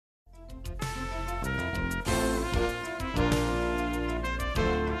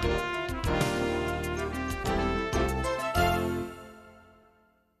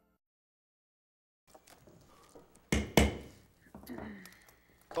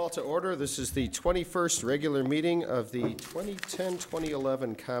Call to order. This is the 21st regular meeting of the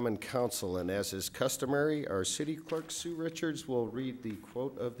 2010-2011 Common Council, and as is customary, our City Clerk, Sue Richards, will read the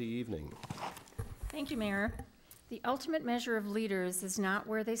quote of the evening. Thank you, Mayor. The ultimate measure of leaders is not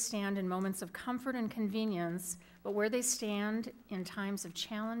where they stand in moments of comfort and convenience, but where they stand in times of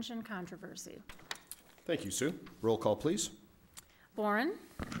challenge and controversy. Thank you, Sue. Roll call, please. Boren.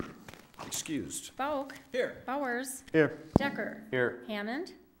 Excused. Bauk. Here. Bowers. Here. Decker. Here.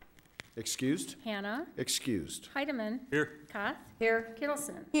 Hammond. Excused. Hannah. Excused. Heidemann. Here. Koth. Here.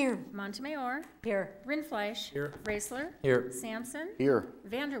 Kittleson. Here. Montemayor. Here. Rindfleisch. Here. Raisler. Here. Sampson. Here.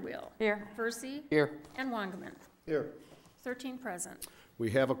 Vanderweel. Here. Versey. Here. And Wangeman. Here. 13 present.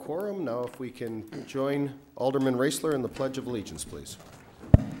 We have a quorum. Now, if we can join Alderman Raisler in the Pledge of Allegiance, please.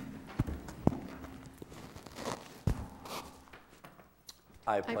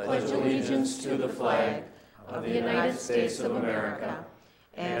 I pledge allegiance to the flag of the United States of America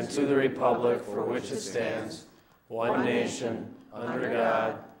and to the republic for which it stands, one nation, under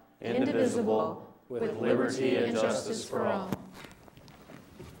God, indivisible, with liberty and justice for all.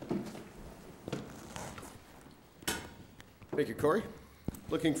 Thank you, Corey.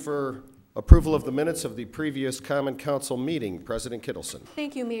 Looking for approval of the minutes of the previous Common Council meeting. President Kittleson.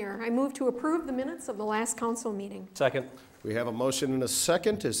 Thank you, Mayor. I move to approve the minutes of the last council meeting. Second. We have a motion and a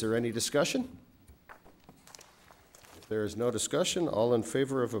second. Is there any discussion? If there is no discussion, all in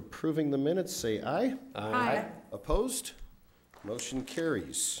favor of approving the minutes, say aye. Aye. Opposed? Motion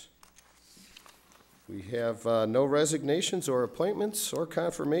carries. We have no resignations or appointments or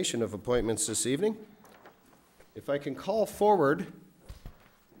confirmation of appointments this evening. If I can call forward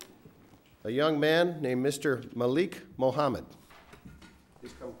a young man named Mr. Malik Mohammed.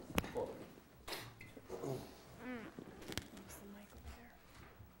 Please come forward.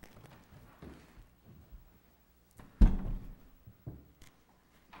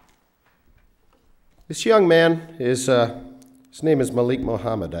 This young man is, his name is Malik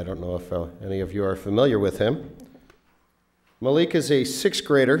Mohammed. I don't know if any of you are familiar with him. Malik is a sixth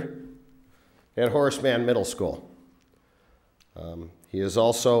grader at Horace Mann Middle School. He is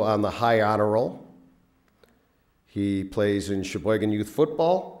also on the High Honor Roll. He plays in Sheboygan Youth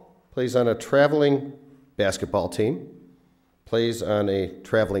Football, plays on a traveling basketball team, plays on a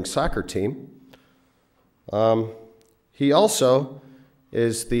traveling soccer team. He also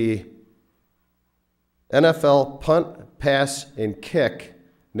is the NFL punt, pass, and kick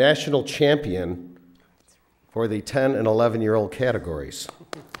national champion for the 10 and 11-year-old categories.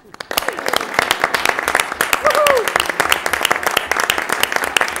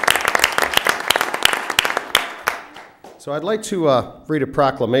 So I'd like to read a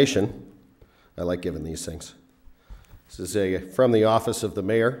proclamation. I like giving these things. This is from the office of the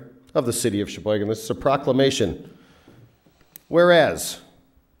mayor of the city of Sheboygan. This is a proclamation. Whereas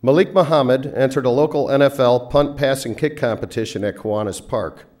Malik Mohammed entered a local NFL punt, pass, and kick competition at Kiwanis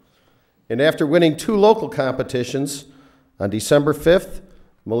Park. And after winning 2 local competitions, on December 5th,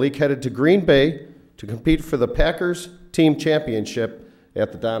 Malik headed to Green Bay to compete for the Packers team championship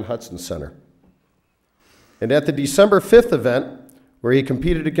at the Don Hudson Center. And at the December 5th event, where he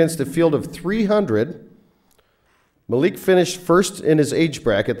competed against a field of 300, Malik finished first in his age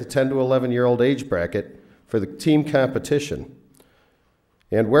bracket, the 10 to 11-year-old age bracket, for the team competition.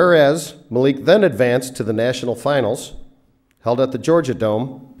 And whereas Malik then advanced to the national finals, held at the Georgia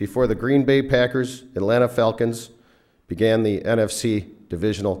Dome before the Green Bay Packers Atlanta Falcons began the NFC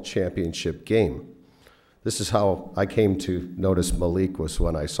Divisional Championship game. This is how I came to notice Malik, was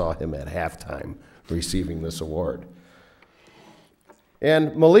when I saw him at halftime receiving this award.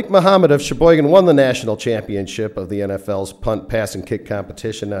 And Malik Mohammed of Sheboygan won the national championship of the NFL's punt, pass, and kick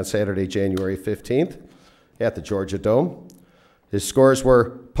competition on Saturday, January 15th at the Georgia Dome. His scores were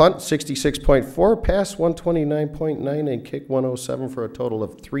punt 66.4, pass 129.9, and kick 107 for a total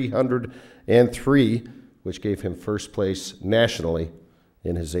of 303, which gave him first place nationally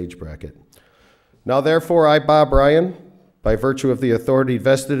in his age bracket. Now therefore, I, Bob Ryan, by virtue of the authority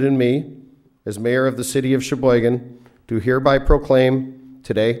vested in me as mayor of the city of Sheboygan, do hereby proclaim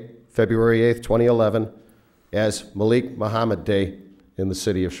today, February 8th, 2011, as Malik Mohammed Day in the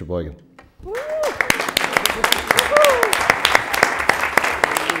city of Sheboygan.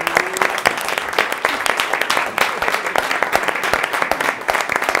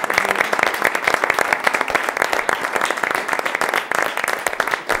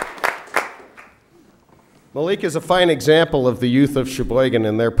 Malik is a fine example of the youth of Sheboygan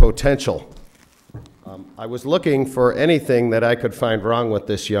and their potential. I was looking for anything that I could find wrong with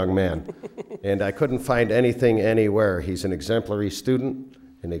this young man, and I couldn't find anything anywhere. He's an exemplary student,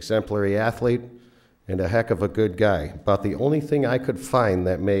 an exemplary athlete, and a heck of a good guy. About the only thing I could find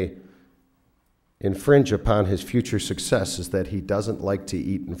that may infringe upon his future success is that he doesn't like to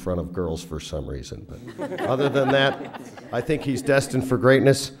eat in front of girls for some reason. But other than that, I think he's destined for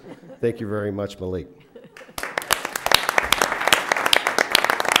greatness. Thank you very much, Malik.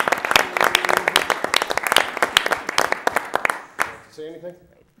 Say anything?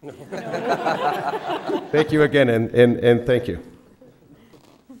 No. Thank you again, and thank you.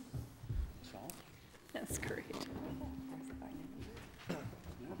 That's great.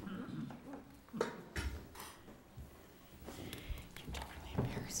 You totally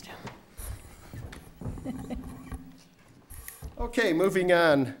embarrassed him. Okay, moving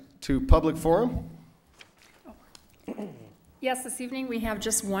on to public forum. Yes, this evening we have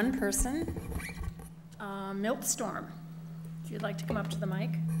just one person, Milt Storm. If you'd like to come up to the mic.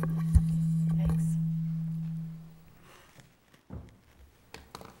 Thanks.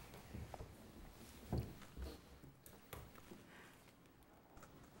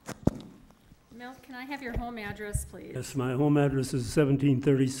 Milt, can I have your home address, please? Yes, my home address is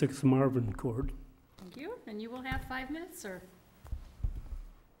 1736 Marvin Court. Thank you. And you will have 5 minutes, sir.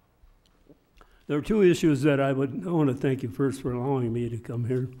 There are two issues that I want to thank you first for allowing me to come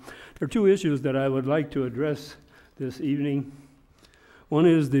here. There are two issues that I would like to address this evening. One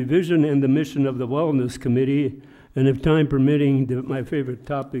is the vision and the mission of the Wellness Committee, and if time permitting, my favorite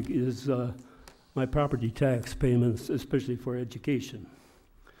topic is my property tax payments, especially for education.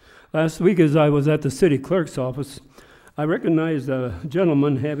 Last week, as I was at the city clerk's office, I recognized a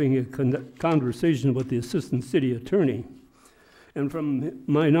gentleman having a conversation with the assistant city attorney. And from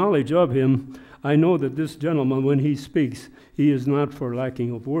my knowledge of him, I know that this gentleman, when he speaks, he is not for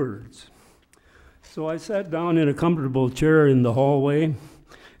lacking of words. So I sat down in a comfortable chair in the hallway,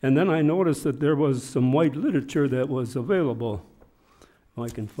 and then I noticed that there was some white literature that was available. If I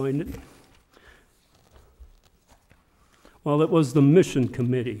can find it. Well, it was the Mission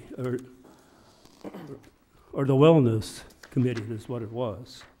Committee, or the Wellness Committee is what it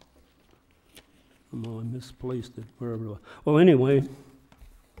was. Oh, I misplaced it, wherever it was. Well, anyway,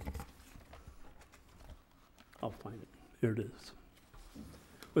 I'll find it. Here it is.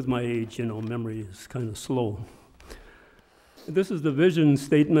 With my age, you know, memory is kind of slow. This is the vision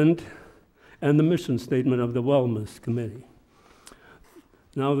statement and the mission statement of the Wellness Committee.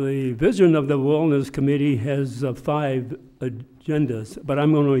 Now, the vision of the Wellness Committee has 5 agendas, but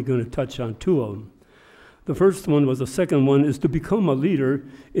I'm only going to touch on 2 of them. The first one was the second one is to become a leader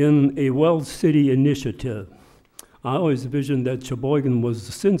in a Well City initiative. I always envisioned that Sheboygan was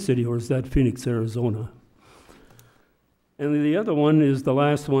the Sin City, or is that Phoenix, Arizona? And the other one is, the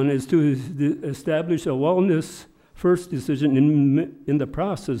last one, is to establish a wellness first decision in the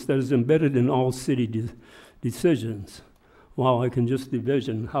process that is embedded in all city decisions. Wow, I can just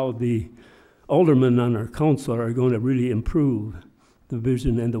envision how the aldermen on our council are going to really improve the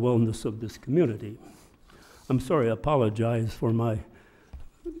vision and the wellness of this community. I'm sorry, I apologize for my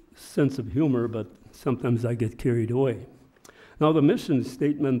sense of humor, but sometimes I get carried away. Now, the mission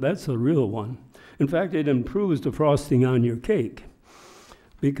statement, that's a real one. In fact, it improves the frosting on your cake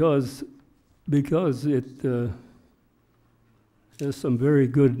because it has some very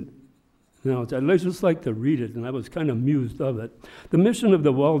good, I'd just like to read it, and I was kind of amused of it. The mission of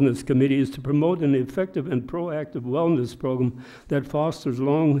the Wellness Committee is to promote an effective and proactive wellness program that fosters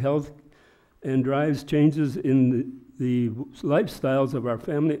long health and drives changes in the lifestyles of our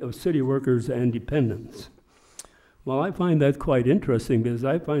family of city workers and dependents. Well, I find that quite interesting because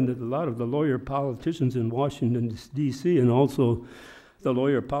I find that a lot of the lawyer politicians in Washington, D.C., and also the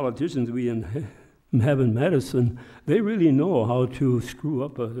lawyer politicians we have in Madison, they really know how to screw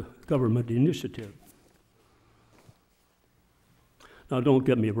up a government initiative. Now, don't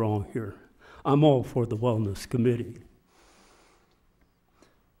get me wrong here. I'm all for the Wellness Committee.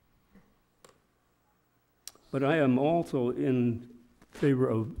 But I am also in favor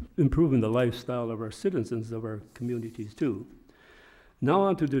of improving the lifestyle of our citizens, of our communities too. Now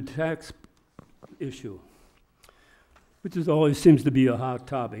on to the tax issue, which always seems to be a hot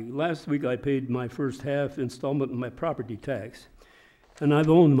topic. Last week I paid my first half installment of my property tax, and I've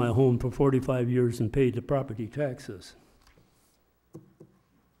owned my home for 45 years and paid the property taxes.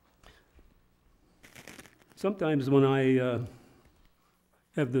 Sometimes when I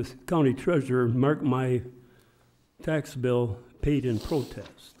have the county treasurer mark my tax bill paid in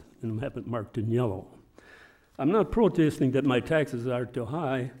protest, and have it marked in yellow. I'm not protesting that my taxes are too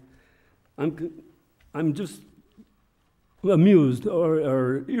high. I'm just amused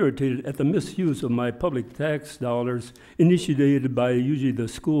or irritated at the misuse of my public tax dollars initiated by usually the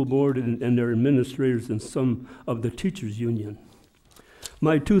school board and their administrators and some of the teachers' union.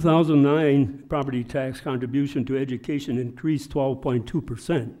 My 2009 property tax contribution to education increased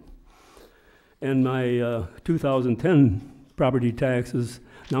 12.2%. And my 2010 property taxes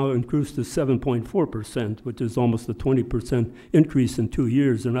now increased to 7.4%, which is almost a 20% increase in 2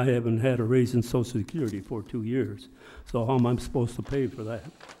 years, and I haven't had a raise in Social Security for 2 years. So how am I supposed to pay for that?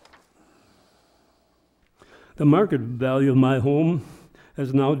 The market value of my home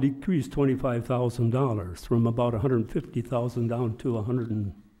has now decreased $25,000 from about $150,000 down to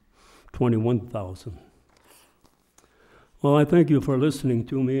 $121,000. Well, I thank you for listening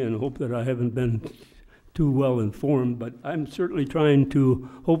to me and hope that I haven't been too well informed, but I'm certainly trying to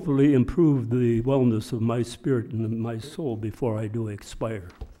hopefully improve the wellness of my spirit and my soul before I do expire.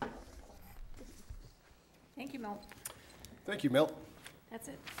 Thank you, Milt. Thank you, Milt. That's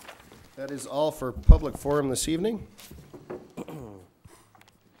it. That is all for public forum this evening.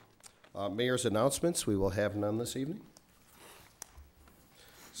 Mayor's announcements, we will have none this evening.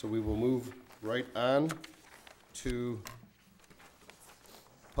 So we will move right on to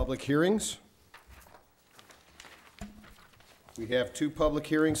public hearings. We have 2 public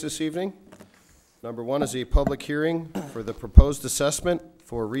hearings this evening. Number 1 is a public hearing for the proposed assessment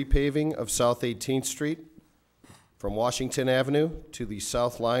for repaving of South 18th Street from Washington Avenue to the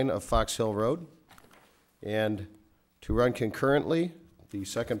south line of Fox Hill Road. And to run concurrently, the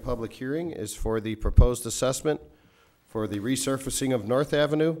second public hearing is for the proposed assessment for the resurfacing of North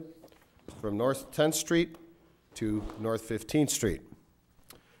Avenue from North 10th Street to North 15th Street.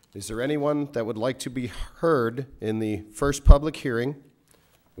 Is there anyone that would like to be heard in the first public hearing,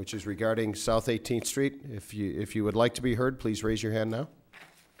 which is regarding South 18th Street? If you would like to be heard, please raise your hand now.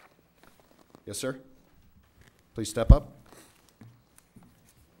 Yes, sir. Please step up.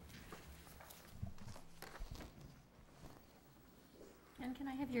 And can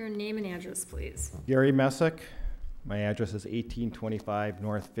I have your name and address, please? Gary Messick. My address is 1825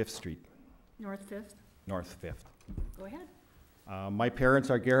 North 5th Street. North 5th? North 5th. Go ahead. My parents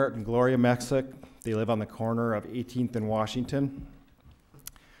are Garrett and Gloria Messick. They live on the corner of 18th and Washington.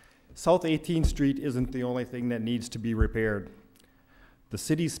 South 18th Street isn't the only thing that needs to be repaired. The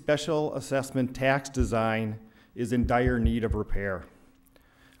city's special assessment tax design is in dire need of repair.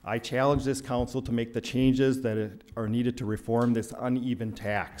 I challenge this council to make the changes that are needed to reform this uneven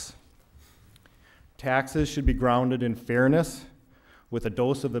tax. Taxes should be grounded in fairness with a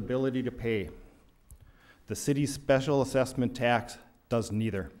dose of ability to pay. The city's special assessment tax does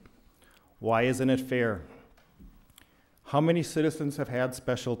neither. Why isn't it fair? How many citizens have had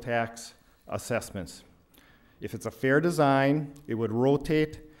special tax assessments? If it's a fair design, it would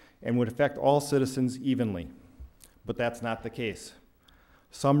rotate and would affect all citizens evenly. But that's not the case.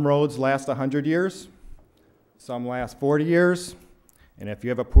 Some roads last 100 years, some last 40 years, and if you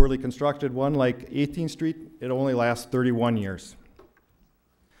have a poorly constructed one like 18th Street, it only lasts 31 years.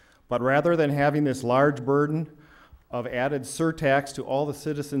 But rather than having this large burden of added surtax to all the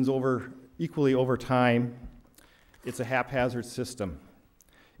citizens equally over time, it's a haphazard system.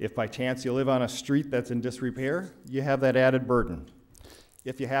 If by chance you live on a street that's in disrepair, you have that added burden.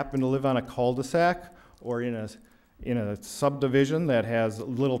 If you happen to live on a cul-de-sac or in a subdivision that has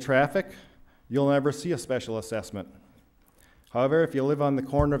little traffic, you'll never see a special assessment. However, if you live on the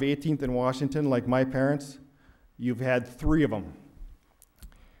corner of 18th and Washington, like my parents, you've had 3 of them.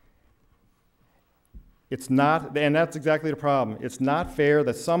 It's not, and that's exactly the problem. It's not fair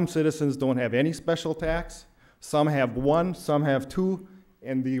that some citizens don't have any special tax, some have 1, some have 2,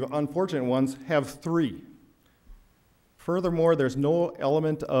 and the unfortunate ones have 3. Furthermore, there's no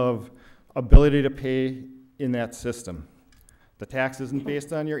element of ability to pay in that system. The tax isn't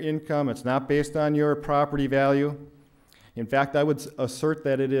based on your income, it's not based on your property value. In fact, I would assert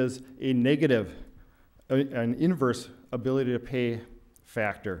that it is a negative, an inverse ability to pay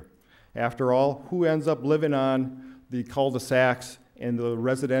factor. After all, who ends up living on the cul-de-sacs and the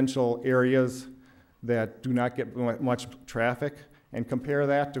residential areas that do not get much traffic? And compare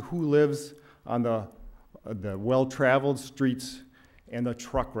that to who lives on the well-traveled streets and the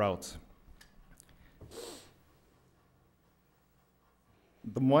truck routes.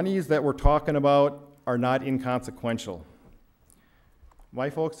 The monies that we're talking about are not inconsequential. My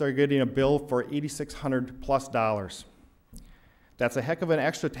folks are getting a bill for $8,600+. That's a heck of an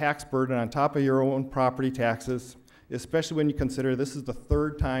extra tax burden on top of your own property taxes, especially when you consider this is the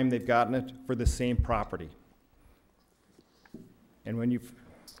 3rd time they've gotten it for the same property. And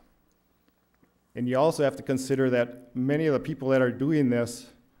you also have to consider that many of the people that are doing this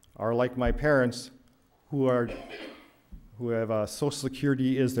are like my parents, who have Social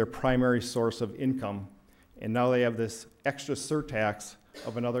Security is their primary source of income, and now they have this extra surtax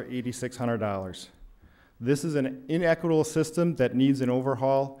of another $8,600. This is an inequitable system that needs an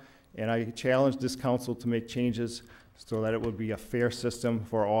overhaul, and I challenge this council to make changes so that it would be a fair system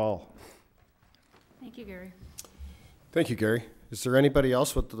for all. Thank you, Gary. Thank you, Gary. Is there anybody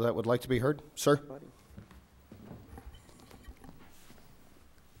else that would like to be heard? Sir?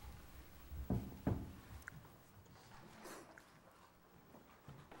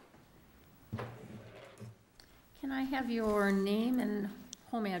 Can I have your name and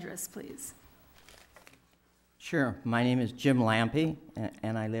home address, please? Sure. My name is Jim Lampe,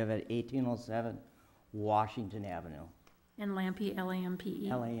 and I live at 1807 Washington Avenue. And Lampe, L-A-M-P-E.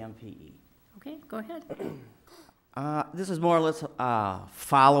 Lampe. Okay, go ahead. This is more or less a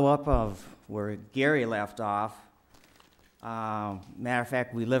follow-up of where Gary left off. Matter of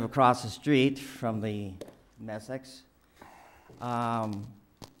fact, we live across the street from the Messick's.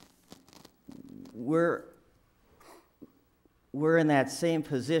 We're in that same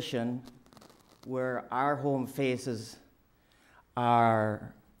position where our home faces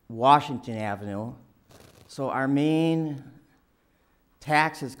our Washington Avenue. So our main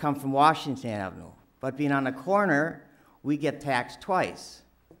taxes come from Washington Avenue. But being on the corner, we get taxed twice.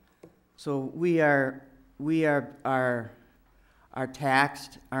 So our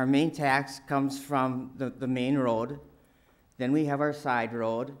main tax comes from the main road. Then we have our side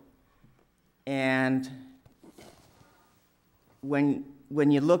road. And when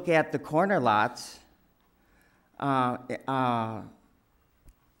you look at the corner lots, our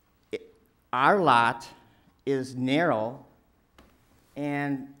lot is narrow,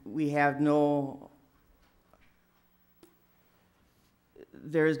 and we have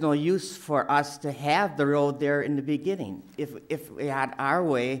there is no use for us to have the road there in the beginning. If we had our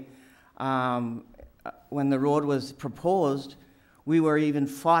way, when the road was proposed, we were even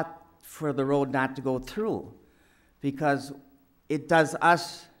fought for the road not to go through, because it does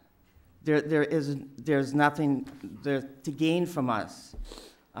us, there's nothing there to gain from us.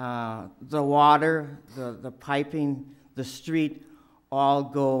 The water, the piping, the street all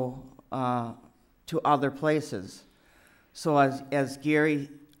go to other places. So as Gary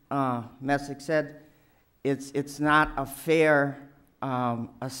Messick said, it's not a fair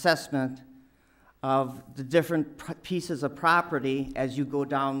assessment of the different pieces of property as you go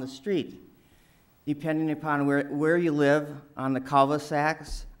down the street. Depending upon where you live, on the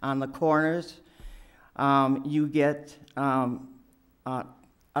cul-de-sacs, on the corners, you get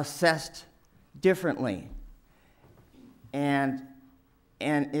assessed differently, and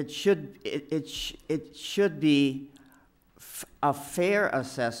it should be a fair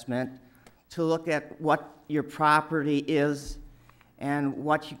assessment to look at what your property is and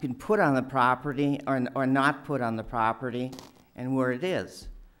what you can put on the property or not put on the property and where it is.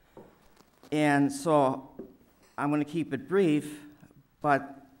 And so I'm going to keep it brief,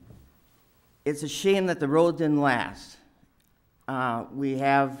 but it's a shame that the road didn't last. We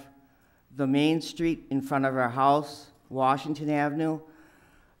have the main street in front of our house, Washington Avenue.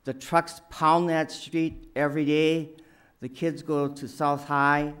 The trucks pound that street every day. The kids go to South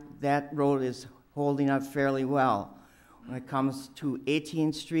High. That road is holding up fairly well. When it comes to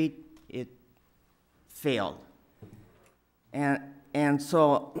 18th Street, it failed. And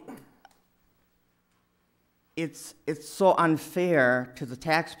so it's so unfair to the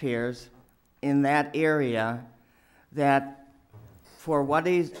taxpayers in that area that for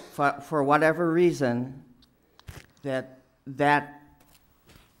whatever reason that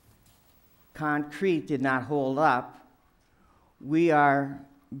concrete did not hold up, we are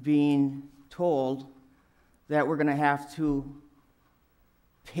being told that we're going to have to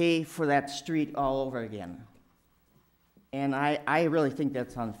pay for that street all over again. And I really think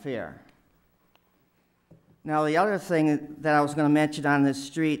that's unfair. Now, the other thing that I was going to mention on this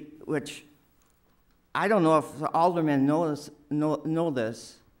street, which I don't know if the aldermen know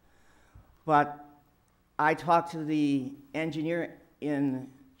this, but I talked to the engineer in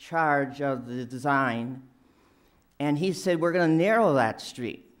charge of the design, and he said, we're going to narrow that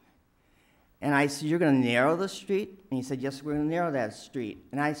street. And I said, you're going to narrow the street? And he said, yes, we're going to narrow that street.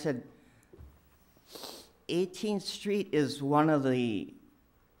 And I said, 18th Street is one of the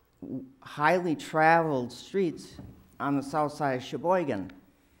highly traveled streets on the south side of Sheboygan.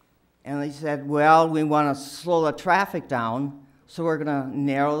 And they said, well, we want to slow the traffic down, so we're going to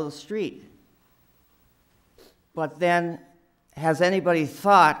narrow the street. But then, has anybody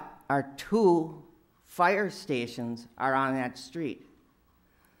thought our 2 fire stations are on that street?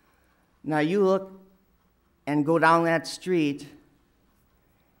 Now you look and go down that street,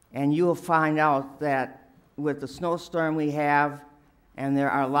 and you will find out that with the snowstorm we have, and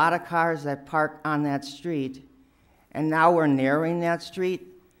there are a lot of cars that park on that street, and now we're narrowing that street.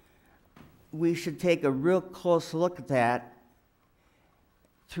 we should take a real close look at that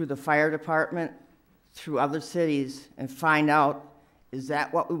through the fire department, through other cities, and find out, is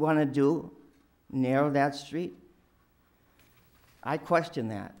that what we want to do? Narrow that street? I question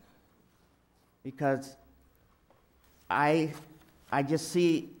that, because I just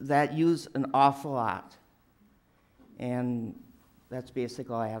see that used an awful lot. And that's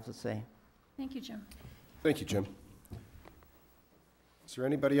basically all I have to say. Thank you, Jim. Thank you, Jim. Is there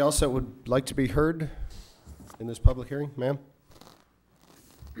anybody else that would like to be heard in this public hearing? Ma'am?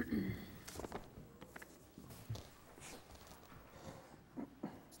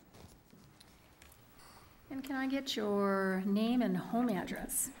 And can I get your name and home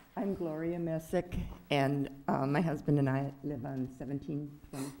address? I'm Gloria Messick, and my husband and I live on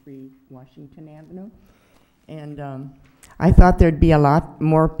 1723 Washington Avenue. And I thought there'd be a lot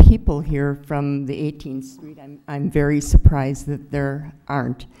more people here from the 18th Street. I'm very surprised that there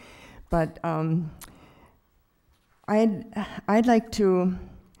aren't. But I'd like to,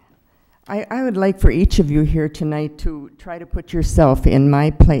 I would like for each of you here tonight to try to put yourself in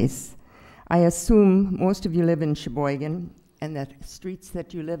my place. I assume most of you live in Sheboygan, and the streets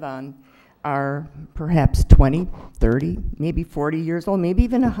that you live on are perhaps 20, 30, maybe 40 years old, maybe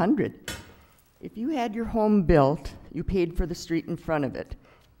even 100. If you had your home built, you paid for the street in front of it.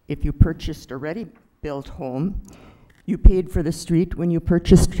 If you purchased a ready-built home, you paid for the street when you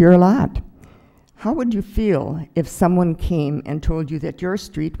purchased your lot. How would you feel if someone came and told you that your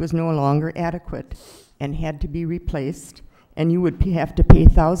street was no longer adequate and had to be replaced, and you would have to pay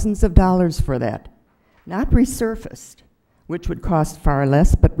thousands of dollars for that? Not resurfaced, which would cost far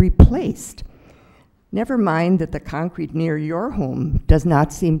less, but replaced. Never mind that the concrete near your home does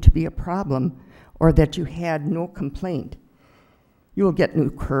not seem to be a problem, or that you had no complaint. You will get new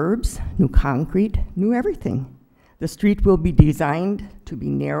curbs, new concrete, new everything. The street will be designed to be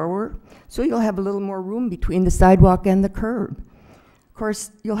narrower, so you'll have a little more room between the sidewalk and the curb. Of course,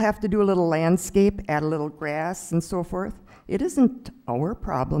 you'll have to do a little landscape, add a little grass, and so forth. It isn't our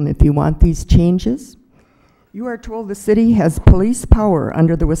problem if you want these changes. You are told the city has police power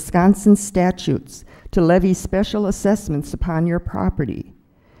under the Wisconsin statutes to levy special assessments upon your property.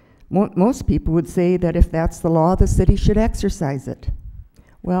 Most people would say that if that's the law, the city should exercise it.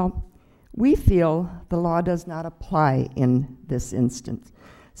 Well, we feel the law does not apply in this instance.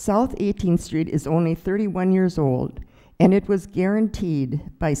 South 18th Street is only 31 years old, and it was guaranteed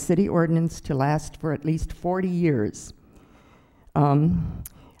by city ordinance to last for at least 40 years.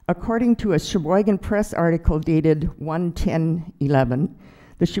 According to a Sheboygan Press article dated 1/10/11,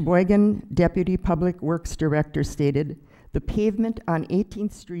 the Sheboygan Deputy Public Works Director stated, "The pavement on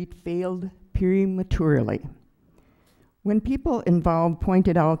 18th Street failed prematurely." When people involved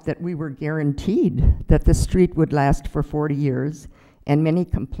pointed out that we were guaranteed that the street would last for 40 years, and many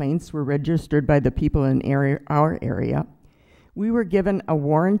complaints were registered by the people in our area, we were given a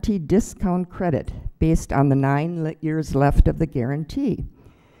warranty discount credit based on the 9 years left of the guarantee.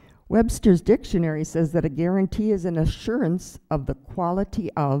 Webster's dictionary says that a guarantee is an assurance of the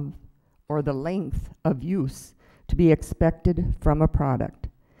quality of or the length of use to be expected from a product.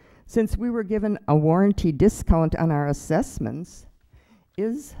 Since we were given a warranty discount on our assessments,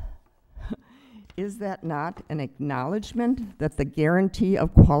 is that not an acknowledgement that the guarantee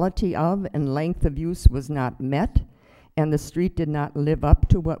of quality of and length of use was not met, and the street did not live up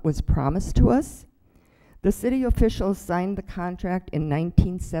to what was promised to us? The city officials signed the contract in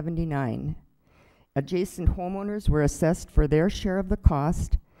 1979. Adjacent homeowners were assessed for their share of the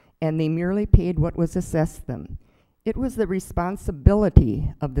cost, and they merely paid what was assessed them. It was the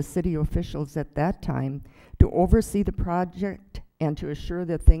responsibility of the city officials at that time to oversee the project and to assure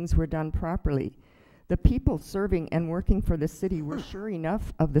that things were done properly. The people serving and working for the city were sure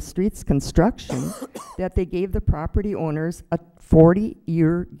enough of the street's construction that they gave the property owners a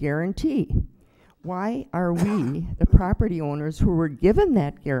 40-year guarantee. Why are we, the property owners who were given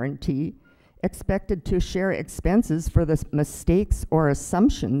that guarantee, expected to share expenses for the mistakes or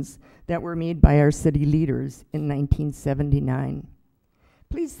assumptions that were made by our city leaders in 1979?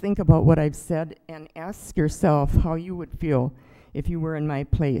 Please think about what I've said and ask yourself how you would feel if you were in my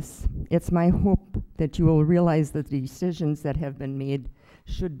place. It's my hope that you will realize that the decisions that have been made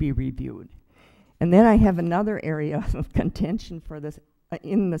should be reviewed. And then I have another area of contention for this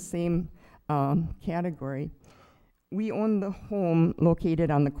in the same category. We own the home located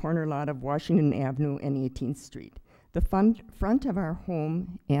on the corner lot of Washington Avenue and 18th Street. The front of our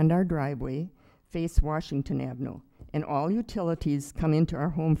home and our driveway face Washington Avenue, and all utilities come into our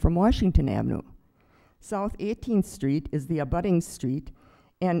home from Washington Avenue. South 18th Street is the abutting street,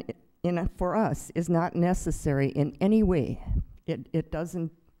 and for us is not necessary in any way. It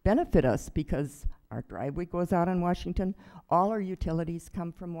doesn't benefit us because our driveway goes out on Washington. All our utilities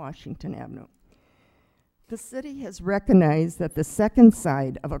come from Washington Avenue. The city has recognized that the second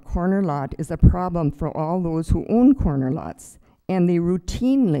side of a corner lot is a problem for all those who own corner lots, and they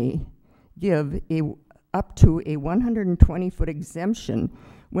routinely give up to a 120-foot exemption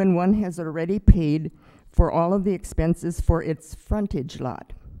when one has already paid for all of the expenses for its frontage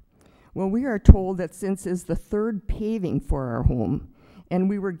lot. Well, we are told that since it's the third paving for our home, and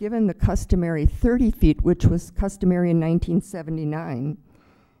we were given the customary 30 feet, which was customary in 1979,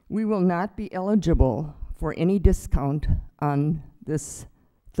 we will not be eligible for any discount on this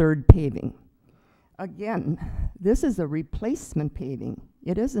third paving. Again, this is a replacement paving.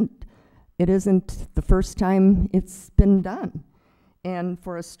 It isn't the first time it's been done. And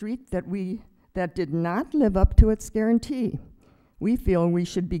for a street that did not live up to its guarantee, we feel we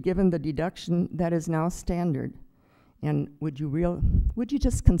should be given the deduction that is now standard. And would you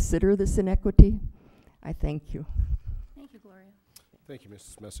just consider this inequity? I thank you. Thank you, Gloria. Thank you,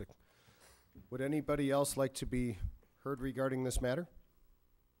 Mrs. Messick. Would anybody else like to be heard regarding this matter?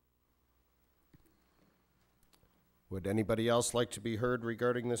 Would anybody else like to be heard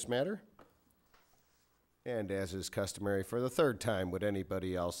regarding this matter? And as is customary for the third time, would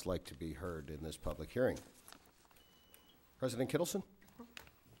anybody else like to be heard in this public hearing? President Kittleson?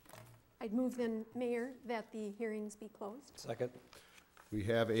 I'd move then, Mayor, that the hearings be closed. Second. We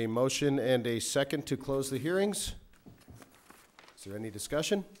have a motion and a second to close the hearings. Is there any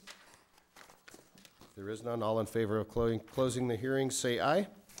discussion? If there is none, all in favor of closing the hearings, say aye.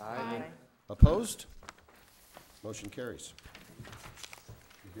 Aye. Opposed? Motion carries.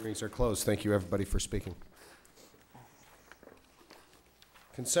 The hearings are closed. Thank you, everybody, for speaking.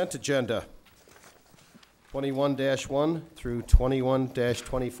 Consent agenda, 21-1 through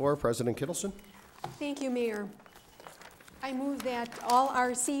 21-24. President Kittleson. Thank you, Mayor. I move that all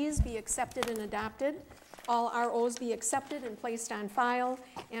RCs be accepted and adopted, all ROs be accepted and placed on file,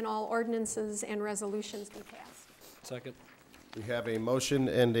 and all ordinances and resolutions be passed. Second. We have a motion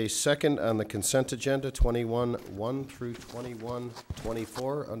and a second on the consent agenda, 21-1 through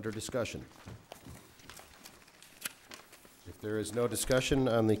 21-24, under discussion. If there is no discussion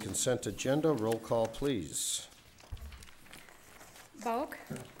on the consent agenda, roll call, please. Bauk?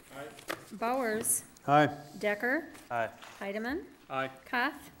 Aye. Bowers? Aye. Decker? Aye. Heidemann? Aye.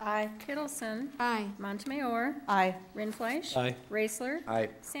 Koth? Aye. Kittleson? Aye. Montemayor? Aye. Rindfleisch? Aye. Raisler? Aye.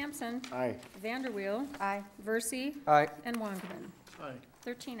 Sampson? Aye. Vanderweel? Aye. Versi? Aye. And Wangerman. Aye.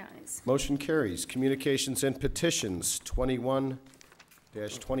 13 ayes. Motion carries. Communications and petitions,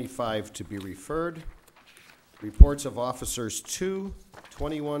 21-25 to be referred. Reports of officers 2,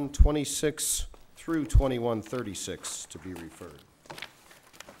 21-26 through 21-36 to be referred.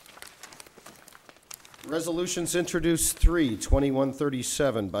 Resolutions introduced 3,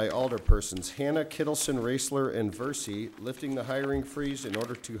 21-37 by alderpersons Hannah, Kittleson, Raisler, and Versi, lifting the hiring freeze in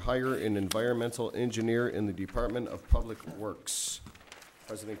order to hire an environmental engineer in the Department of Public Works.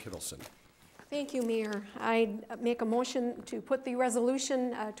 President Kittleson. Thank you, Mayor. I make a motion to put the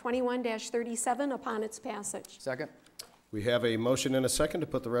resolution 21-37 upon its passage. Second. We have a motion and a second to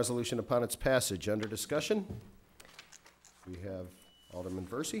put the resolution upon its passage. Under discussion, we have Alderman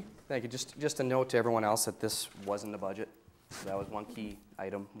Versi. Thank you. Just a note to everyone else that this was in the budget. That was one key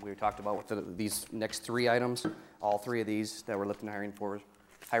item we talked about with these next 3 items. All 3 of these that we're lifting hiring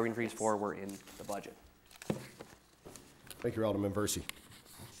freeze for were in the budget. Thank you, Alderman Versi.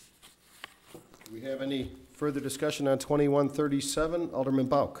 Do we have any further discussion on 21-37? Alderman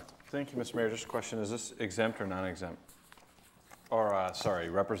Bauk. Thank you, Mr. Mayor. Just a question, is this exempt or non-exempt? Or, sorry,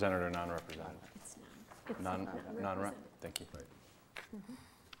 represented or non-represented? Non-rep, thank you. Right.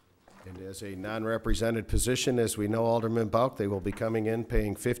 And as a non-represented position, as we know, Alderman Bauk, they will be coming in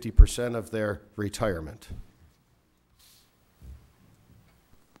paying 50% of their retirement.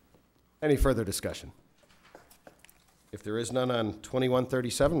 Any further discussion? If there is none on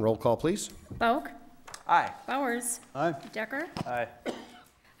 21-37, roll call, please. Bauk? Aye. Bowers? Aye. Decker? Aye.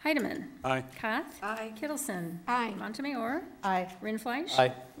 Heidemann? Aye. Koth? Aye. Kittleson? Aye. Montemayor? Aye. Rindfleisch?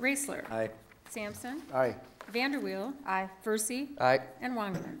 Aye. Raisler? Aye. Sampson? Aye. Vanderweel? Aye. Versi? Aye. And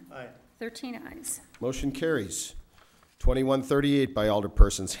Wangerman. Aye. 13 ayes. Motion carries. 21-38 by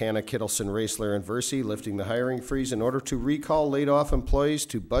alderpersons Hannah, Kittleson, Raisler, and Versi, lifting the hiring freeze in order to recall laid-off employees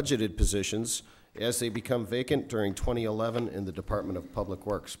to budgeted positions as they become vacant during 2011 in the Department of Public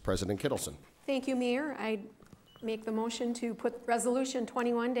Works. President Kittleson. Thank you, Mayor. I make the motion to put resolution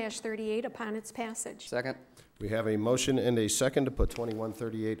 21-38 upon its passage. Second. We have a motion and a second to put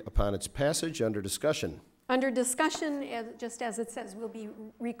 21-38 upon its passage. Under discussion. Under discussion, just as it says, we'll be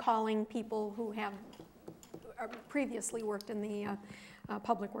recalling people who previously worked in the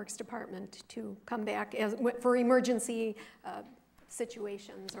Public Works Department to come back for emergency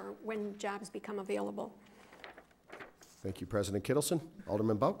situations or when jobs become available. Thank you, President Kittleson.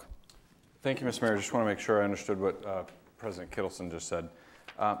 Alderman Bauk. Thank you, Mr. Mayor. I just want to make sure I understood what President Kittleson just said.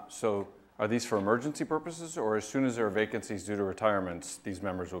 So are these for emergency purposes, or as soon as there are vacancies due to retirements, these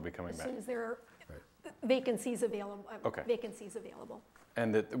members will be coming back? As soon as there are vacancies available. Okay. Vacancies available.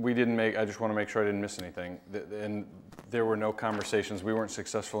 And that we didn't make, I just want to make sure I didn't miss anything. And there were no conversations, we weren't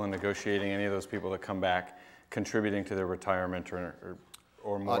successful in negotiating any of those people to come back, contributing to their retirement or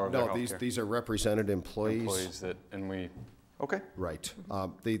more of their No, healthcare. these are represented employees. Employees that, and we, okay. Right.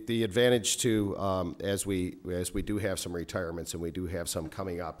 The advantage to, as we do have some retirements and we do have some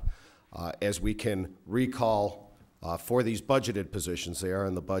coming up, as we can recall for these budgeted positions, they are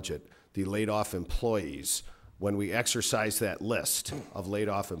in the budget, the laid off employees, when we exercise that list of laid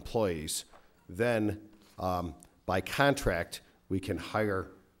off employees, then by contract, we can hire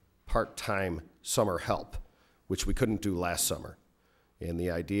part-time summer help, which we couldn't do last summer. And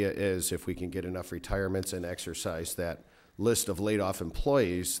the idea is if we can get enough retirements and exercise that list of laid off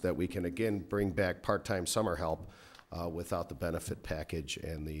employees, that we can again bring back part-time summer help without the benefit package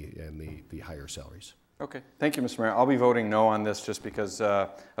and the higher salaries. Okay, thank you, Mr. Mayor. I'll be voting no on this just because of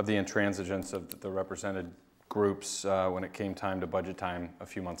the intransigence of the represented groups when it came time to budget time a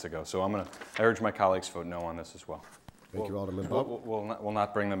few months ago. So I urge my colleagues to vote no on this as well. Thank you, Alderman Bowe. We'll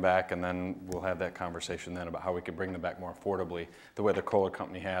not bring them back, and then we'll have that conversation then about how we can bring them back more affordably, the way the Kohler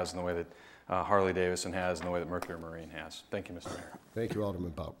Company has, and the way that Harley-Davidson has, and the way that Mercury Marine has. Thank you, Mr. Mayor. Thank you,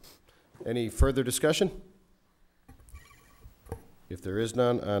 Alderman Bowe. Any further discussion? If there is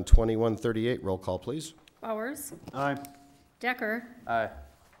none, on 2138, roll call, please. Bowers. Aye. Decker. Aye.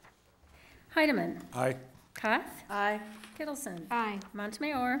 Heidemann. Aye. Koth. Aye. Kittleson. Aye.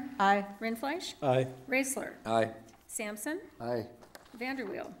 Montemayor. Aye. Rindfleisch. Aye. Raisler. Aye. Sampson. Aye.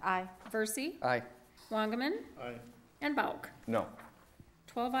 Vanderweel. Aye. Versey. Aye. Wangerman. Aye. And Bauk. No.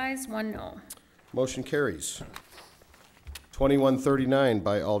 12 ayes, 1 no. Motion carries. 2139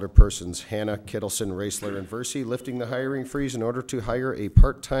 by Alderpersons Hannah, Kittleson, Raisler, and Versey, lifting the hiring freeze in order to hire a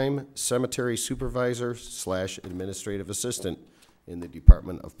part-time cemetery supervisor / administrative assistant in the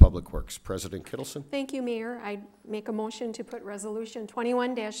Department of Public Works. President Kittleson. Thank you, Mayor. I make a motion to put Resolution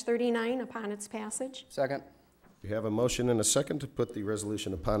 21-39 upon its passage. Second. We have a motion and a second to put the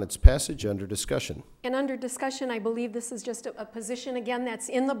resolution upon its passage under discussion. And under discussion, I believe this is just a position, again, that's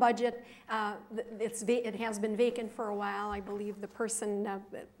in the budget. It has been vacant for a while. I believe the person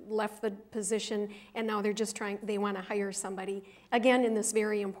left the position, and now they're just they want to hire somebody, again, in this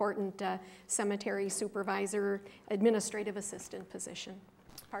very important cemetery supervisor, administrative assistant position,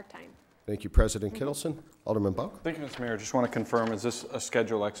 part-time. Thank you, President Kittleson. Alderman Bauk. Thank you, Mr. Mayor. Just want to confirm, is this a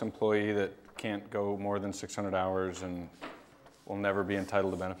Schedule X employee that can't go more than 600 hours and will never be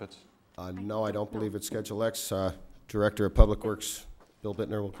entitled to benefits? No, I don't believe it's Schedule X. Director of Public Works, Bill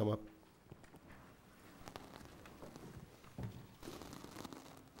Bittner, will come up.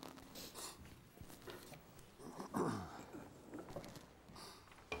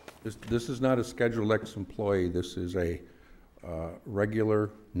 This is not a Schedule X employee. This is a regular,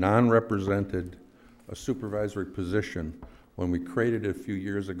 non-represented supervisory position. When we created it a few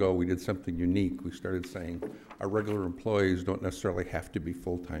years ago, we did something unique. We started saying our regular employees don't necessarily have to be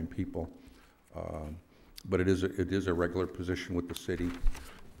full-time people, but it is a regular position with the city.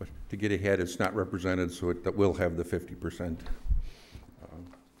 But to get ahead, it's not represented, so it will have the 50%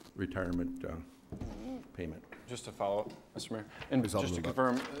 retirement payment. Just to follow up, Mr. Mayor, and Please, just to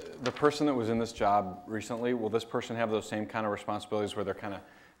Alderman confirm, the person that was in this job recently, will this person have those same kind of responsibilities where they're kind of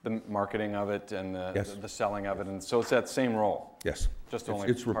the marketing of it and Yes. the selling of it, and so it's that same role? Yes. Just It's- only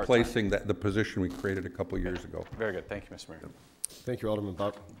It's part-time. replacing the position we created a couple years ago. Very good, thank you, Mr. Mayor. Thank you, Alderman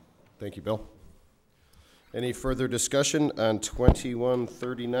Bauk. Thank you, Bill. Any further discussion on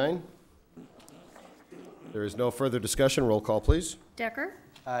 2139? There is no further discussion. Roll call, please. Decker.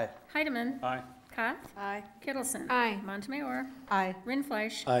 Aye. Heidemann. Aye. Koth. Aye. Kittleson. Aye. Montemayor. Aye.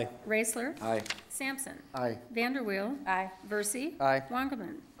 Rindfleisch. Aye. Raisler. Aye. Sampson. Aye. Vanderweel. Aye. Versey. Aye.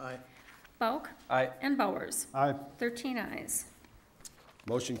 Wangerman. Aye. Bauk. Aye. And Bowers. Aye. 13 ayes.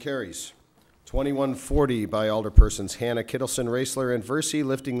 Motion carries. 2140 by Alderpersons Hannah, Kittleson, Raisler, and Versey,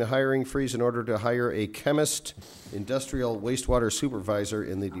 lifting the hiring freeze in order to hire a chemist, industrial wastewater supervisor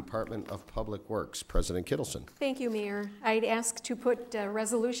in the Department of Public Works. President Kittleson. Thank you, Mayor. I'd ask to put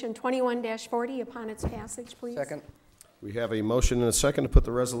Resolution 21-40 upon its passage, please. Second. We have a motion and a second to put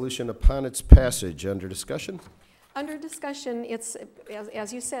the resolution upon its passage. Under discussion? Under discussion, it's,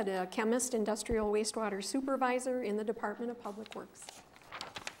 as you said, a chemist, industrial wastewater supervisor in the Department of Public Works.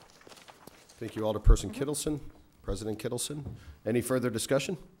 Thank you, Alderperson Kittleson, President Kittleson. Any further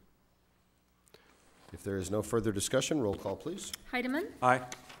discussion? If there is no further discussion, roll call, please. Heidemann. Aye.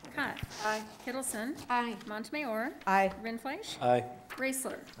 Cott. Aye. Kittleson. Aye. Montemayor. Aye. Rindfleisch. Aye.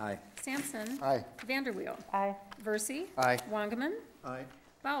 Raisler. Aye. Sampson. Aye. Vanderweel. Aye. Versey. Aye. Wangerman. Aye.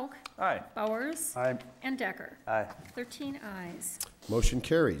 Bauk. Aye. Bowers. Aye. And Decker. Aye. 13 ayes. Motion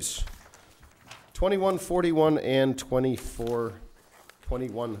carries. 2141 and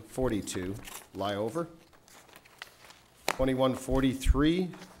 2142 lie over. 2143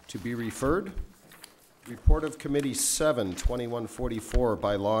 to be referred. Report of Committee 7, 2144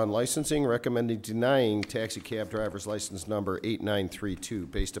 by Law and Licensing, recommending denying taxi cab driver's license number 8932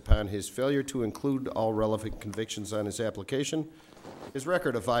 based upon his failure to include all relevant convictions on his application, his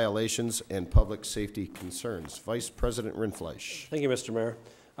record of violations, and public safety concerns. Vice President Rindfleisch. Thank you, Mr. Mayor.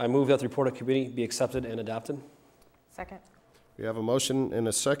 I move that the report of committee be accepted and adopted. Second. We have a motion and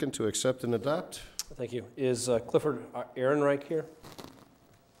a second to accept and adopt. Thank you. Is Clifford Ehrenreich here?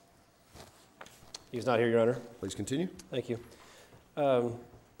 He's not here, Your Honor. Please continue. Thank you. Mr.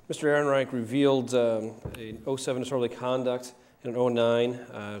 Ehrenreich revealed a 07 disorderly conduct and an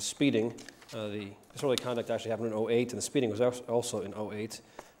 09 speeding. The disorderly conduct actually happened in 08, and the speeding was also in 08.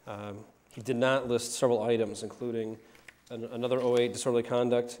 He did not list several items, including another 08 disorderly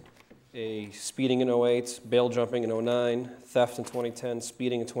conduct, a speeding in 08, bail jumping in 09, theft in 2010,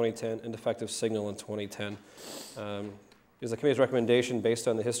 speeding in 2010, and defective signal in 2010. It is the committee's recommendation based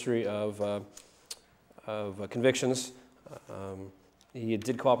on the history of convictions. He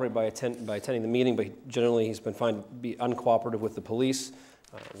did cooperate by attending the meeting, but generally he's been found to be uncooperative with the police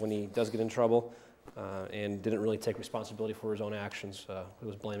when he does get in trouble, and didn't really take responsibility for his own actions. He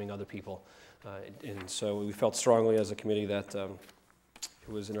was blaming other people. And so we felt strongly as a committee that it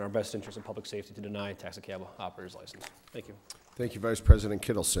was in our best interest in public safety to deny taxicab operator's license. Thank you. Thank you, Vice President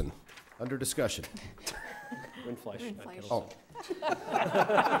Kittleson. Under discussion. Rindfleisch. not Rindfleisch. Kittleson.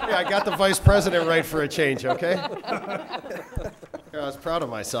 Yeah, I got the Vice President right for a change, okay? Yeah, I was proud of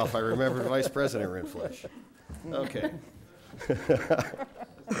myself. I remembered Vice President Rindfleisch. Okay.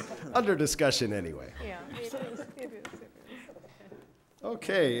 Under discussion anyway. Yeah, it is, it is.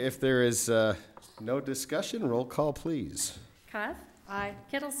 Okay, if there is no discussion, roll call, please. Cott. Aye.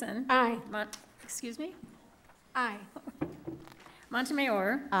 Kittleson. Aye. Excuse me? Aye.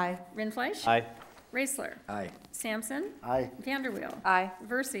 Montemayor. Aye. Rindfleisch. Aye. Raisler. Aye. Sampson. Aye. Vanderweel. Aye.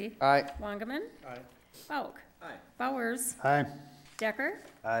 Versey. Aye. Wangerman. Aye. Bauk. Aye. Bowers. Aye. Decker.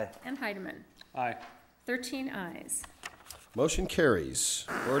 Aye. And Heidemann. Aye. 13 ayes. Motion carries.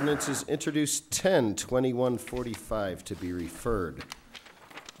 Ordinances introduced 10-2145 to be referred.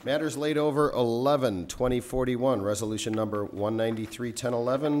 Matters laid over 11-2041, resolution number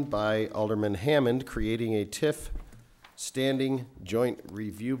 193-1011 by Alderman Hammond, creating a TIF Standing Joint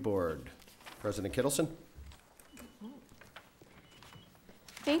Review Board. President Kittleson.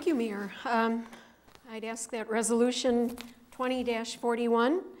 Thank you, Mayor. I'd ask that resolution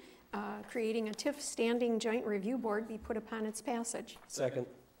 20-41, creating a TIF Standing Joint Review Board, be put upon its passage. Second.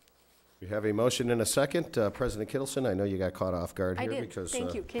 We have a motion and a second. President Kittleson, I know you got caught off guard I here did, because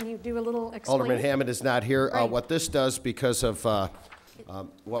thank you. Can you do a little explain? Alderman Hammond is not here. Right. What this does, because of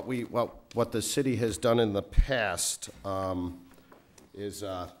what the city has done in the past, is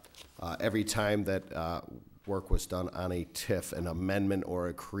every time that work was done on a TIF, an amendment or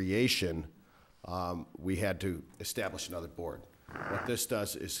a creation, we had to establish another board. What this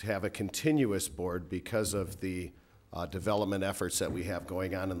does is have a continuous board because of the development efforts that we have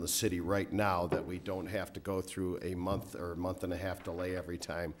going on in the city right now, that we don't have to go through a month or a month and a half delay every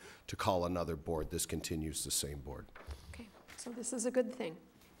time to call another board. This continues the same board. Okay, so this is a good thing.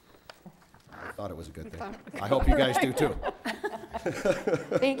 I thought it was a good thing. thought- I hope you guys do too.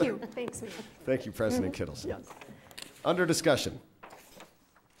 Thank you. Thanks, Mayor. Thank you, President Kittleson. Under discussion.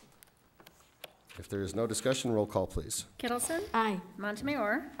 If there is no discussion, roll call, please. Kittleson. Aye.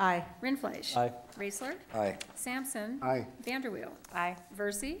 Montemayor. Aye. Rindfleisch. Aye. Raisler. Aye. Sampson. Aye. Vanderweel. Aye.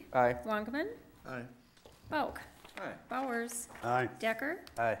 Versey. Aye. Wangerman. Aye. Bauk. Aye. Bowers. Aye. Decker.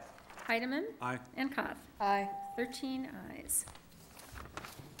 Aye. Heidemann. Aye. And Cott. Aye. 13 ayes.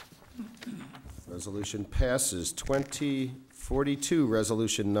 Resolution passes. 2042,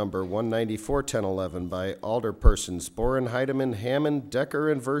 resolution number 194-1011 by Alderpersons Boren, Heidemann, Hammond, Decker,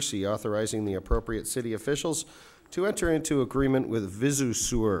 and Versey, authorizing the appropriate city officials to enter into agreement with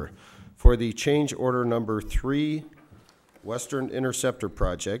Visusur for the change order number 3 Western Interceptor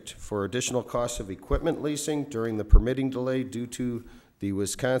project for additional costs of equipment leasing during the permitting delay due to the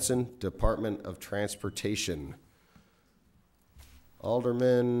Wisconsin Department of Transportation.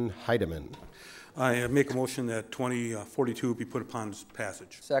 Alderman Heidemann. I make a motion that 2042 be put upon its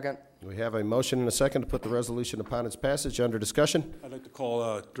passage. Second. We have a motion and a second to put the resolution upon its passage. Under discussion. I'd like to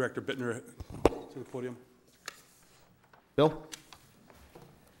call Director Bittner to the podium. Bill?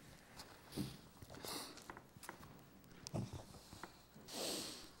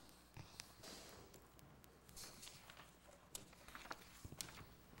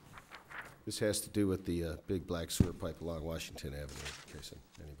 This has to do with the big black sewer pipe along Washington Avenue, in case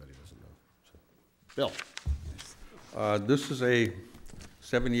anybody doesn't know. So, Bill? This is a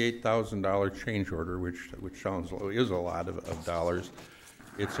 $78,000 change order, which sounds is a lot of dollars.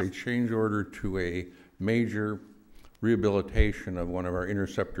 It's a change order to a major rehabilitation of one of our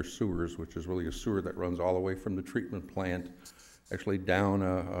interceptor sewers, which is really a sewer that runs all the way from the treatment plant, actually down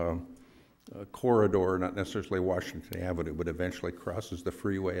a corridor, not necessarily Washington Avenue, but eventually crosses the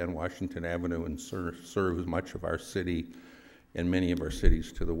freeway on Washington Avenue and serves much of our city and many of our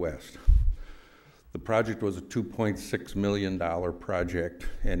cities to the west. The project was a $2.6 million project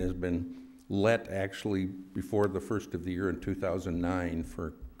and has been let actually before the first of the year in 2009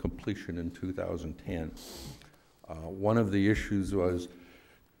 for completion in 2010. One of the issues was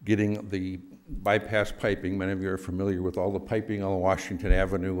getting the bypass piping. Many of you are familiar with all the piping on Washington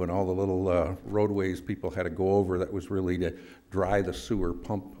Avenue and all the little roadways people had to go over. That was really to dry the sewer,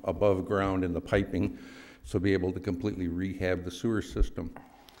 pump above ground in the piping, so be able to completely rehab the sewer system.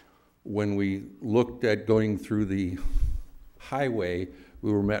 When we looked at going through the highway,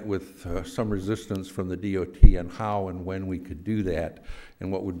 we were met with some resistance from the DOT on how and when we could do that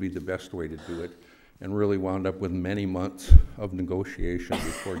and what would be the best way to do it, and really wound up with many months of negotiation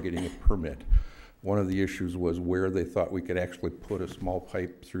before getting a permit. One of the issues was where they thought we could actually put a small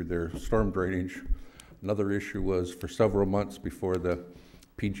pipe through their storm drainage. Another issue was for several months before the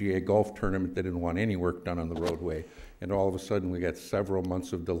PGA golf tournament, they didn't want any work done on the roadway. And all of a sudden we got several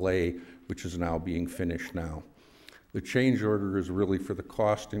months of delay, which is now being finished now. The change order is really for the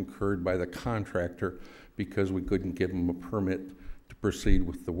cost incurred by the contractor because we couldn't give them a permit to proceed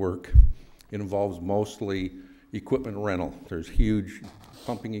with the work. It involves mostly equipment rental. There's huge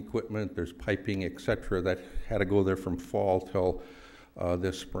pumping equipment, there's piping, etc., that had to go there from fall till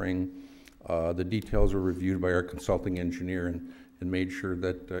this spring. The details were reviewed by our consulting engineer and made sure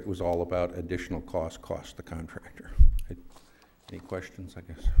that it was all about additional cost the contractor. Any questions, I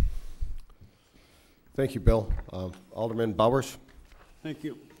guess? Thank you, Bill. Alderman Bowers? Thank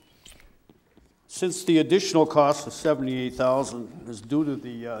you. Since the additional cost of $78,000 is due to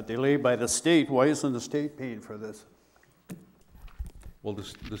the delay by the state, why isn't the state paying for this? Well,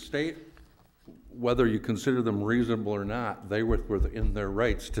 the state, whether you consider them reasonable or not, they were within their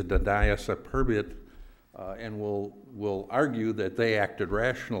rights to deny us a permit and will argue that they acted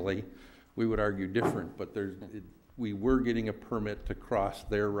rationally. We would argue different, but we were getting a permit to cross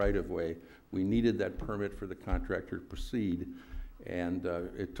their right-of-way. We needed that permit for the contractor to proceed, and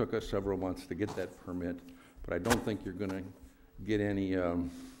it took us several months to get that permit. But I don't think you're going to get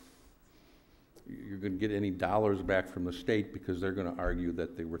any dollars back from the state because they're going to argue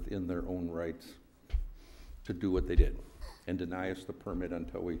that they were within their own rights to do what they did and deny us the permit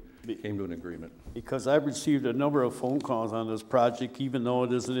until we came to an agreement. Because I've received a number of phone calls on this project, even though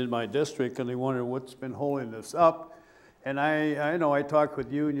it isn't in my district, and they wonder what's been holding this up. And I know I talked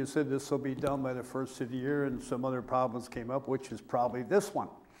with you and you said this will be done by the first of the year, and some other problems came up, which is probably this one.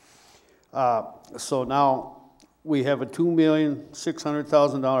 So now we have a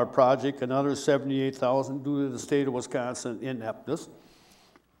 $2,600,000 project, another $78,000 due to the state of Wisconsin ineptness.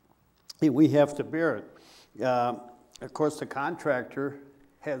 And we have to bear it. Of course, the contractor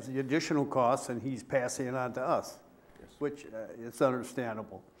has the additional costs and he's passing it on to us, yes, which is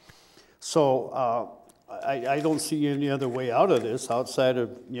understandable. So I don't see any other way out of this outside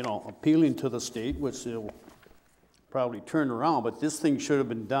of, appealing to the state, which they'll probably turn around, but this thing should have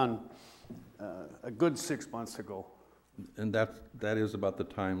been done a good 6 months ago. And that is about the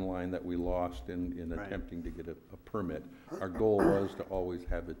timeline that we lost in attempting to get a permit. Our goal was to always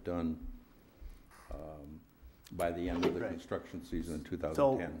have it done by the end of the construction season in 2010.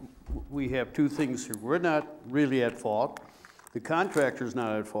 So we have two things here. We're not really at fault. The contractor's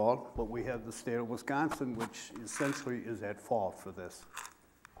not at fault, but we have the state of Wisconsin, which essentially is at fault for this.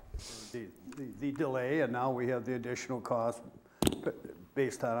 The delay, and now we have the additional cost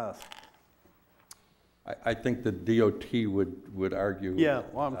based on us. I think the DOT would argue. Yeah,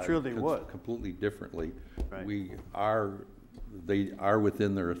 well, I'm sure they would. Completely differently. Right. They are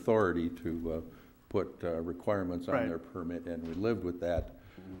within their authority to put requirements on their permit, and we lived with that.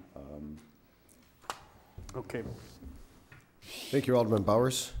 Okay. Thank you, Alderman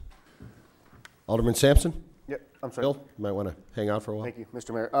Bowers. Alderman Sampson? Yep. I'm sorry. Bill, you might want to hang out for a while. Thank you,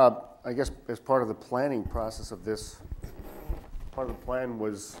 Mr. Mayor. I guess as part of the planning process of this, part of the plan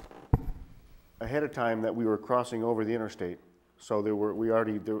was ahead of time that we were crossing over the interstate. So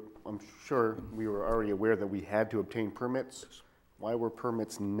I'm sure we were already aware that we had to obtain permits. Why were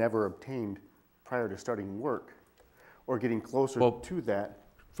permits never obtained prior to starting work or getting closer to that?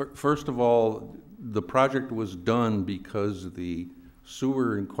 First of all, the project was done because the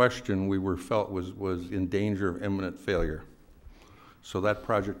sewer in question felt was in danger of imminent failure. So that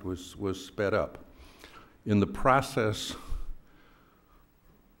project was sped up. In the process,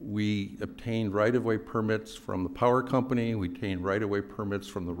 we obtained right-of-way permits from the power company, we obtained right-of-way permits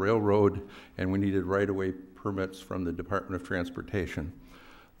from the railroad, and we needed right-of-way permits from the Department of Transportation.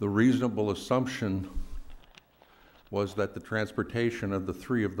 The reasonable assumption was that the transportation of the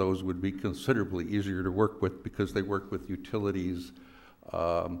three of those would be considerably easier to work with because they work with utilities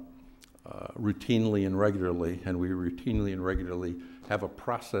routinely and regularly, and we routinely and regularly have a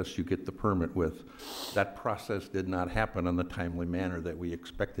process you get the permit with. That process did not happen in the timely manner that we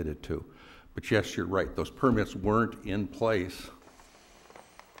expected it to. But yes, you're right, those permits weren't in place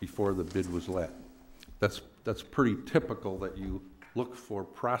before the bid was let. That's pretty typical that you look for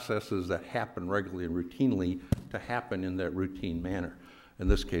processes that happen regularly and routinely to happen in that routine manner. In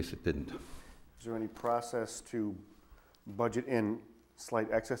this case, it didn't. Is there any process to budget in slight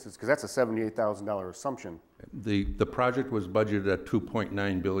excesses? Because that's a $78,000 assumption. The project was budgeted at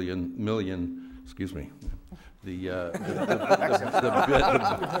 2.9 million, excuse me. The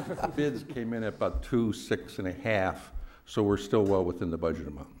bids came in at about 6.5, so we're still well within the budget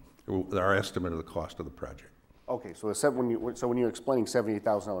amount, our estimate of the cost of the project. Okay, so when you're explaining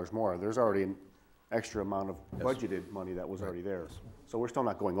 $78,000 more, there's already an extra amount of budgeted money that was already there. So we're still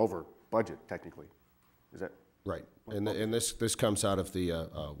not going over budget technically, is that? Right, and this comes out of the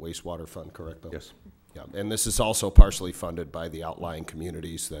wastewater fund, correct, Bill? Yes. Yeah, and this is also partially funded by the outlying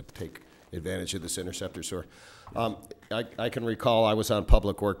communities that take advantage of this interceptor sewer. I can recall I was on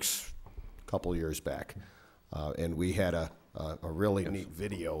Public Works a couple years back, and we had a really neat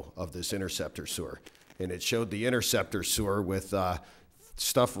video of this interceptor sewer, and it showed the interceptor sewer with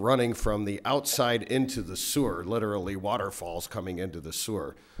stuff running from the outside into the sewer, literally waterfalls coming into the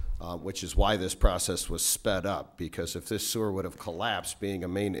sewer. Which is why this process was sped up, because if this sewer would have collapsed, being a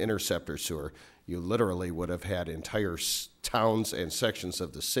main interceptor sewer, you literally would have had entire towns and sections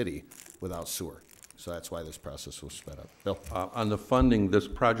of the city without sewer. So that's why this process was sped up. Bill? On the funding, this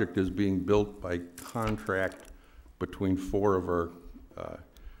project is being built by contract between 4 of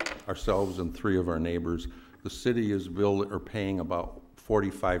ourselves and 3 of our neighbors. The city is paying about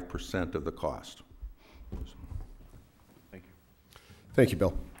 45% of the cost. Thank you. Thank you,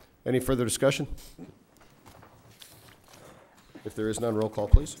 Bill. Any further discussion? If there is none, roll call,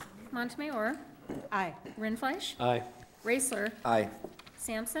 please. Montemayor. Aye. Rindfleisch. Aye. Raisler. Aye.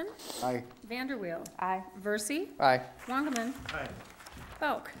 Sampson. Aye. Vanderweel. Aye. Versi. Aye. Wangerman. Aye.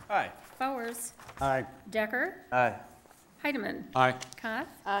 Bauk. Aye. Bowers. Aye. Decker. Aye. Heidemann. Aye. Koth.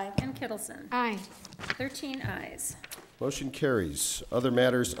 Aye. And Kittleson. Aye. 13 ayes. Motion carries. Other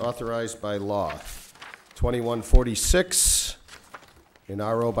matters authorized by law. 2146, an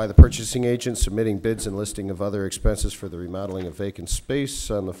RO by the purchasing agent submitting bids and listing of other expenses for the remodeling of vacant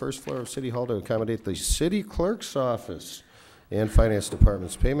space on the first floor of City Hall to accommodate the city clerk's office and Finance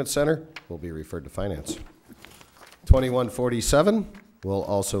Department's payment center will be referred to Finance. 2147 will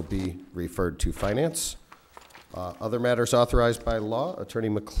also be referred to Finance. Other matters authorized by law, Attorney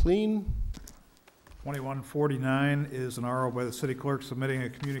McLean. 2149 is an RO by the city clerk submitting a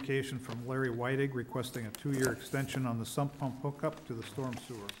communication from Larry Whitig requesting a 2-year extension on the sump pump hookup to the storm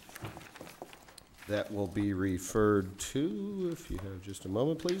sewer. That will be referred to, if you have just a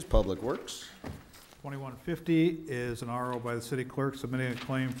moment, please, Public Works. 2150 is an RO by the city clerk submitting a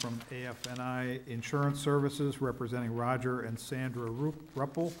claim from AFNI Insurance Services representing Roger and Sandra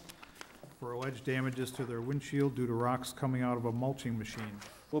Ruppel for alleged damages to their windshield due to rocks coming out of a mulching machine.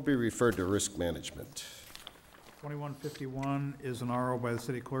 Will be referred to Risk Management. 2151 is an RO by the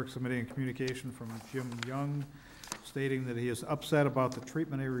city clerk submitting a communication from Jim Young stating that he is upset about the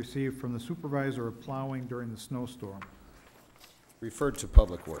treatment he received from the supervisor of plowing during the snowstorm. Referred to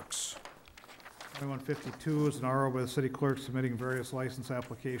Public Works. 2152 is an RO by the city clerk submitting various license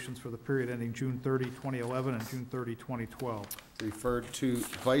applications for the period ending June 30, 2011 and June 30, 2012. Referred to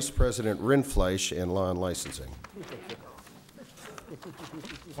Vice President Rindfleisch and Law and Licensing.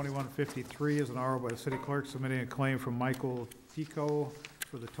 2153 is an RO by the city clerk submitting a claim from Michael Tico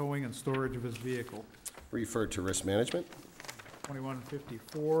for the towing and storage of his vehicle. Referred to Risk Management.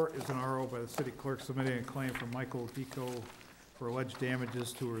 2154 is an RO by the city clerk submitting a claim from Michael Tico for alleged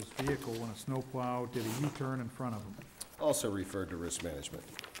damages to his vehicle when a snowplow did a U-turn in front of him. Also referred to risk management.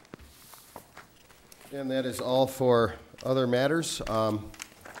 And that is all for other matters. We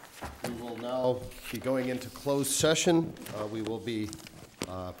will now be going into closed session. We will be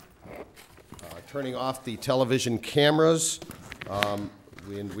turning off the television cameras.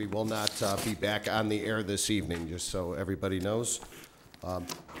 And we will not be back on the air this evening, just so everybody knows.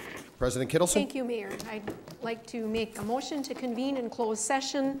 President Kittleson? Thank you, Mayor. I'd like to make a motion to convene in closed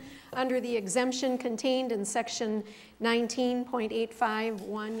session under the exemption contained in Section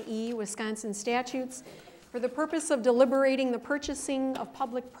 19.851E Wisconsin statutes for the purpose of deliberating the purchasing of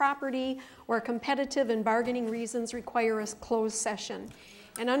public property where competitive and bargaining reasons require a closed session.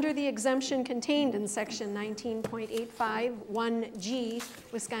 And under the exemption contained in Section 19.851G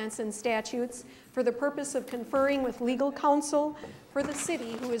Wisconsin statutes for the purpose of conferring with legal counsel for the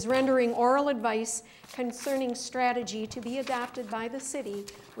city who is rendering oral advice concerning strategy to be adopted by the city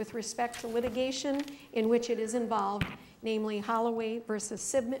with respect to litigation in which it is involved, namely Holloway versus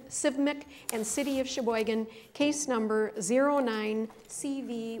Civmic and City of Sheboygan, case number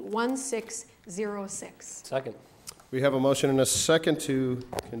 09CV1606. Second. We have a motion and a second to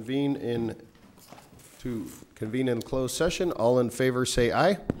convene in closed session. All in favor say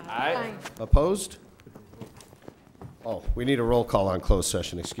aye. Aye. Opposed? Oh, we need a roll call on closed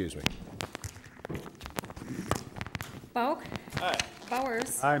session, excuse me. Bauk? Aye.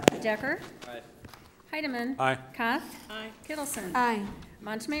 Bowers? Aye. Decker? Aye. Heidemann? Aye. Koth? Aye. Kittleson? Aye.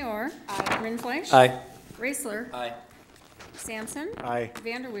 Montemayor? Aye. Rindfleisch? Aye. Raisler? Aye. Sampson? Aye.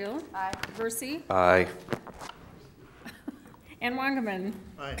 Vanderweel? Aye. Versi? Aye. And Wangerman?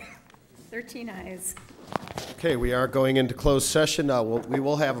 Aye. 13 ayes. Okay, we are going into closed session. We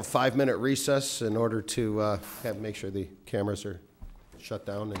will have a 5-minute recess in order to make sure the cameras are shut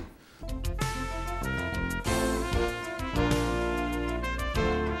down. And